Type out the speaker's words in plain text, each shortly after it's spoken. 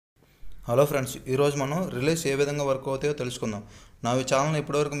Hello friends, ఈరోజు మనం relays ఏ విధంగా వర్క్ అవుతాయో తెలుసుకుందాం. నా ఈ ఛానల్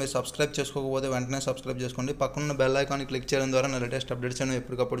ఇప్పటివరకు మీరు సబ్స్క్రైబ్ చేసుకోకపోతే వెంటనే సబ్స్క్రైబ్ చేసుకోండి. పక్కన బెల్ ఐకాన్ని క్లిక్ చేయడం ద్వారా నా లేటెస్ట్ అప్డేట్స్ అనేవి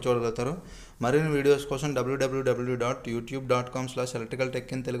ఎప్పటికప్పుడు చూడగలుగుతారు. మరిన్ని వీడియోస్ కోసం www.youtube.com/electricaltech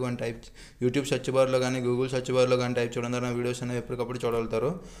అని టైప్ యూట్యూబ్ సెర్చ్ బార్లో కానీ గూగుల్ సెర్చ్ బార్లో కానీ టైప్ చేయడం ద్వారా వీడియోస్ అనేవి ఎప్పటికప్పుడు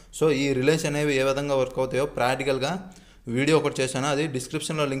చూడగలుగుతారు. సో ఈ రిలేస్ అనేవి ఏ విధంగా వర్క్ అవుతాయో ప్రాక్టికల్గా వీడియో ఒకటి చేశాను, అది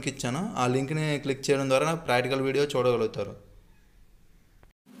డిస్క్రిప్షన్లో లింక్ ఇచ్చాను. ఆ లింక్ని క్లిక్ చేయడం ద్వారా ప్రాక్టికల్ వీడియో చూడగలుగుతారు.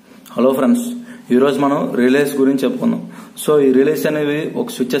 హలో ఫ్రెండ్స్, ఈరోజు మనం రిలేస్ గురించి చెప్పుకుందాం. సో ఈ రిలేస్ అనేవి ఒక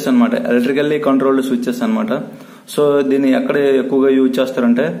స్విచ్చెస్ అనమాట, ఎలక్ట్రికల్లీ కంట్రోల్డ్ స్విచ్చెస్ అనమాట. సో దీన్ని ఎక్కడ ఎక్కువగా యూజ్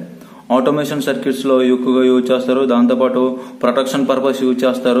చేస్తారంటే ఆటోమేషన్ సర్క్యూట్స్ లో ఎక్కువగా యూజ్ చేస్తారు. దాంతోపాటు ప్రొటెక్షన్ పర్పస్ యూజ్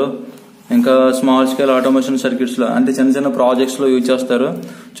చేస్తారు. ఇంకా స్మాల్ స్కేల్ ఆటోమేషన్ సర్క్యూట్స్ లో అంటే చిన్న చిన్న ప్రాజెక్ట్స్ లో యూజ్ చేస్తారు.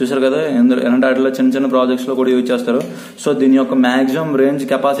 చూసారు కదా, ఎలాంటి వాటిలో చిన్న చిన్న ప్రాజెక్ట్స్ లో కూడా యూజ్ చేస్తారు. సో దీని యొక్క మాక్సిమం రేంజ్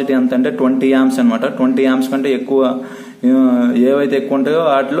కెపాసిటీ ఎంత అంటే 20 amps అనమాట. 20 amps కంటే ఎక్కువ ఏవైతే ఎక్కువ ఉంటాయో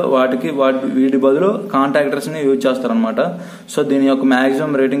వీటి బదులు కాంటాక్టర్స్ ని యూజ్ చేస్తారనమాట. సో దీని యొక్క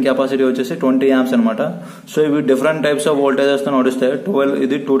మాక్సిమం రేటింగ్ కెపాసిటీ వచ్చేసి 20 amps అనమాట. సో ఇవి డిఫరెంట్ టైప్స్ ఆఫ్ వోల్టేజెస్ తో నడుస్తాయి.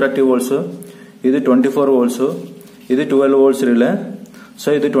 ఇది 230 volts, ఇది 24 volts, ఇది 12 volts రిలే. సో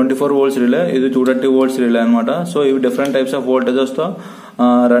ఇది 24 volts రిలే, ఇది 230 volts రిలే అనమాట. సో ఇవి డిఫరెంట్ టైప్స్ ఆఫ్ వోల్టేజెస్ తో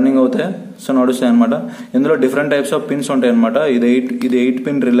రన్నింగ్ అవుతాయి, సో నడుస్తాయి అనమాట. ఇందులో డిఫరెంట్ టైప్స్ ఆఫ్ పిన్స్ ఉంటాయి అనమాట. ఇది 8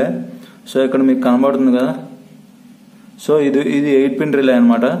 pin రిలే. సో ఇక్కడ మీకు కనబడుతుంది కదా, సో ఇది 8 pin రిలే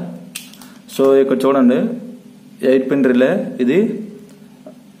అనమాట. సో ఇక్కడ చూడండి, 8 pin రిలే. ఇది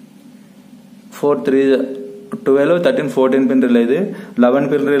 4, 3, 12, 13, 14 pin రిలే. ఇది 11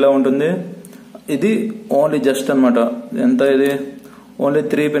 pin రిలే ఉంటుంది. ఇది ఓన్లీ జస్ట్ అనమాట, ఎంత ఇది ఓన్లీ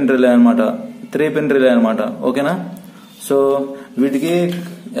 3 pin రిలే అనమాట. 3 pin రిలే అనమాట, ఓకేనా. సో వీటికి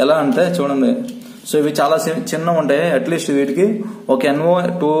ఎలా అంటే చూడండి, సో ఇవి చాలా చిన్న ఉంటాయి. అట్లీస్ట్ వీటికి ఒక NO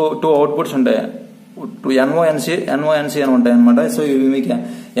టూ అవుట్పుట్స్ ఉంటాయి, NO NC అని ఉంటాయి అనమాట. సో ఇవి మీకు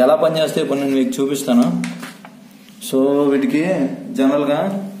ఎలా పనిచేస్తాయి ఇప్పుడు నేను మీకు చూపిస్తాను. సో వీటికి జనరల్ గా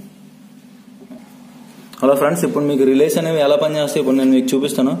హలో ఫ్రెండ్స్, ఇప్పుడు మీకు రిలేస్ అనేవి ఎలా పనిచేస్తాయి ఇప్పుడు నేను మీకు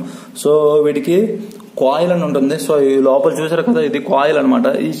చూపిస్తాను. సో వీటికి కాయిల్ అని ఉంటుంది. సో ఈ లోపల చూసారు కదా, ఇది కాయిల్ అనమాట.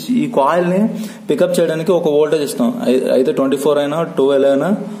 ఈ కాయిల్ ని పికప్ చేయడానికి ఒక వోల్టేజ్ ఇస్తాం. అయితే 24 అయినా 12 అయినా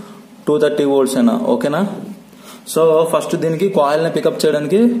 230 volts అయినా, ఓకేనా. సో ఫస్ట్ దీనికి కాయిల్ ని పికప్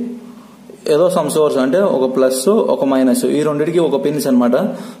చేయడానికి ఏదో సమ్ సోర్స్ అంటే ఒక ప్లస్ ఒక మైనస్, ఈ రెండింటికి ఒక పిన్స్ అనమాట.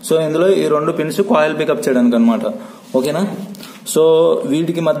 సో ఇందులో ఈ 2 పిన్స్ కాయిల్ పికప్ చేయడానికి అనమాట, ఓకేనా. సో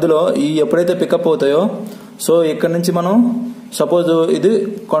వీటికి మధ్యలో ఈ ఎప్పుడైతే పికప్ అవుతాయో, సో ఇక్కడ నుంచి మనం సపోజ్ ఇది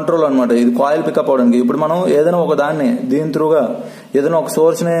కంట్రోల్ అనమాట, ఇది కాయిల్ పికప్ అవడానికి. ఇప్పుడు మనం ఏదైనా ఒక దాన్ని దీని త్రూగా ఏదైనా ఒక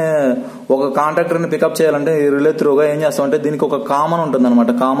సోర్స్ ని ఒక కాంటాక్టర్ ని పికప్ చేయాలంటే ఈ రిలే త్రూగా ఏం చేస్తామంటే దీనికి ఒక కామన్ ఉంటుంది అనమాట,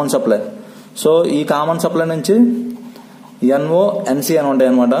 కామన్ సప్లై. సో ఈ కామన్ సప్లై నుంచి NO NC అని ఉంటాయి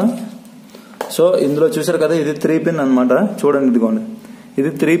అనమాట. సో ఇందులో చూసారు కదా, ఇది 3 pin అనమాట. చూడండి, ఇదిగోండి, ఇది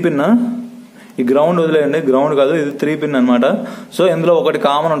 3 pin. ఈ గ్రౌండ్ వదిలేయండి, గ్రౌండ్ కాదు, ఇది 3 pin అనమాట. సో ఇందులో ఒకటి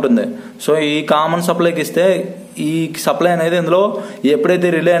కామన్ ఉంటుంది. సో ఈ కామన్ సప్లైకి ఇస్తే ఈ సప్లై అనేది ఇందులో ఎప్పుడైతే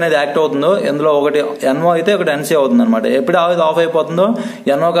రిలే అనేది యాక్ట్ అవుతుందో ఇందులో ఒకటి NO అయితే ఒకటి NC అవుతుంది అనమాట. ఎప్పుడు ఆఫ్ అయిపోతుందో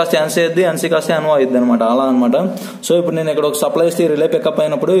NO కాస్త NC అయింది, NC కాస్త NO అయింది అనమాట, అలా అనమాట. సో ఇప్పుడు నేను ఇక్కడ ఒక సప్లై ఇస్తే రిలే పికప్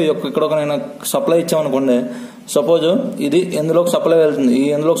అయినప్పుడు ఇక్కడ ఒక నేను సప్లై ఇచ్చామనుకోండి, సపోజ్ ఇది ఇందులోకి సప్లై వెళ్తుంది, ఈ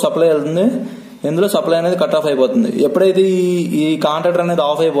ఇందులోకి సప్లై వెళ్తుంది, ఇందులో సప్లై అనేది కట్ ఆఫ్ అయిపోతుంది. ఎప్పుడైతే ఈ కాంటాక్టర్ అనేది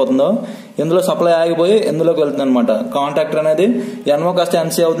ఆఫ్ అయిపోతుందో ఇందులో సప్లై ఆగిపోయి ఇందులోకి వెళ్తుంది అనమాట. కాంటాక్టర్ అనేది NO కాస్త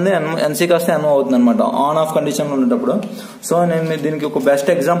NC అవుతుంది, NC కాస్త NO అవుతుంది అనమాట, ఆన్ ఆఫ్ కండిషన్ లో ఉండేటప్పుడు. సో నేను దీనికి ఒక బెస్ట్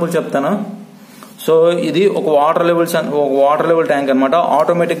ఎగ్జాంపుల్ చెప్తాను. సో ఇది ఒక వాటర్ లెవెల్ ట్యాంక్ అనమాట.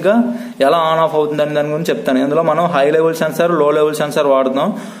 ఆటోమేటిక్ గా ఎలా ఆన్ ఆఫ్ అవుతుంది అని దాని గురించి చెప్తాను. ఇందులో మనం హై లెవెల్ సెన్సార్, లో లెవెల్ సెన్సార్ వాడుతాం.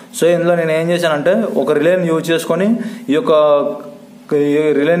 సో ఇందులో నేను ఏం చేశానంటే ఒక రిలేని యూజ్ చేసుకొని ఈ యొక్క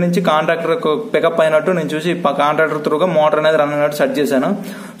రిలే నుంచి కాంట్రాక్టర్ పికప్ అయినట్టు నేను చూసి కాంట్రాక్టర్ త్రూగా మోటార్ అనేది రన్ అయినట్టు సెట్ చేశాను.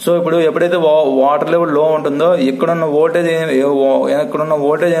 సో ఇప్పుడు ఎప్పుడైతే వాటర్ లెవెల్ లో ఉంటుందో ఇక్కడున్న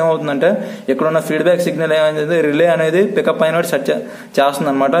వోల్టేజ్ ఏమవుతుందంటే ఇక్కడున్న ఫీడ్బ్యాక్ సిగ్నల్ ఏమైంది, రిలే అనేది పికప్ అయినట్టు సెట్ చేస్తుంది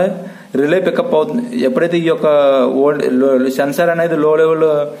అనమాట. రిలే పికప్ అవుతుంది. ఎప్పుడైతే ఈ యొక్క సెన్సార్ అనేది లో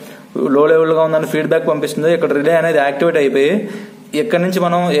లెవెల్ గా ఉందని ఫీడ్బ్యాక్ పంపిస్తుందో ఇక్కడ రిలే అనేది యాక్టివేట్ అయిపోయి ఇక్కడ నుంచి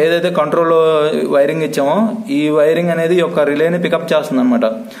మనం ఏదైతే కంట్రోల్ వైరింగ్ ఇచ్చామో ఈ వైరింగ్ అనేది ఈ యొక్క రిలేని పికప్ చేస్తుంది అనమాట.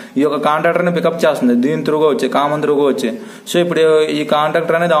 ఈ యొక్క కాంట్రాక్టర్ ని పికప్ చేస్తుంది దీని త్రూగా వచ్చి, కామన్ త్రూగా వచ్చి. సో ఇప్పుడు ఈ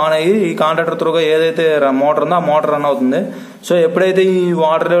కాంట్రాక్టర్ అనేది ఆన్ అయ్యి ఈ కాంట్రాక్టర్ త్రూగా ఏదైతే మోటార్ ఉందో ఆ మోటార్ రన్ అవుతుంది. సో ఎప్పుడైతే ఈ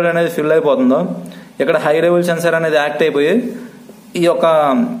వాటర్ లెవెల్ అనేది ఫిల్ అయిపోతుందో ఇక్కడ హై లెవెల్ సెన్సార్ అనేది యాక్ట్ అయిపోయి ఈ యొక్క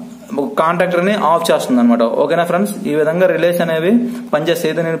కాంట్రాక్టర్ ని ఆఫ్ చేస్తుంది అనమాట, ఓకేనా ఫ్రెండ్స్. ఈ విధంగా రిలేస్ అనేవి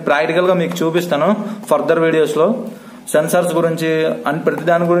పనిచేస్తాయి. నేను ప్రాక్టికల్ గా మీకు చూపిస్తాను ఫర్దర్ వీడియోస్ లో. సెన్సార్స్ గురించి ప్రతి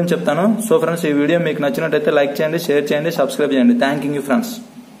దాని గురించి చెప్తాను. సో ఫ్రెండ్స్, ఈ వీడియో మీకు నచ్చినట్టయితే లైక్ చేయండి, షేర్ చేయండి, సబ్స్క్రైబ్ చేయండి. Thank you friends.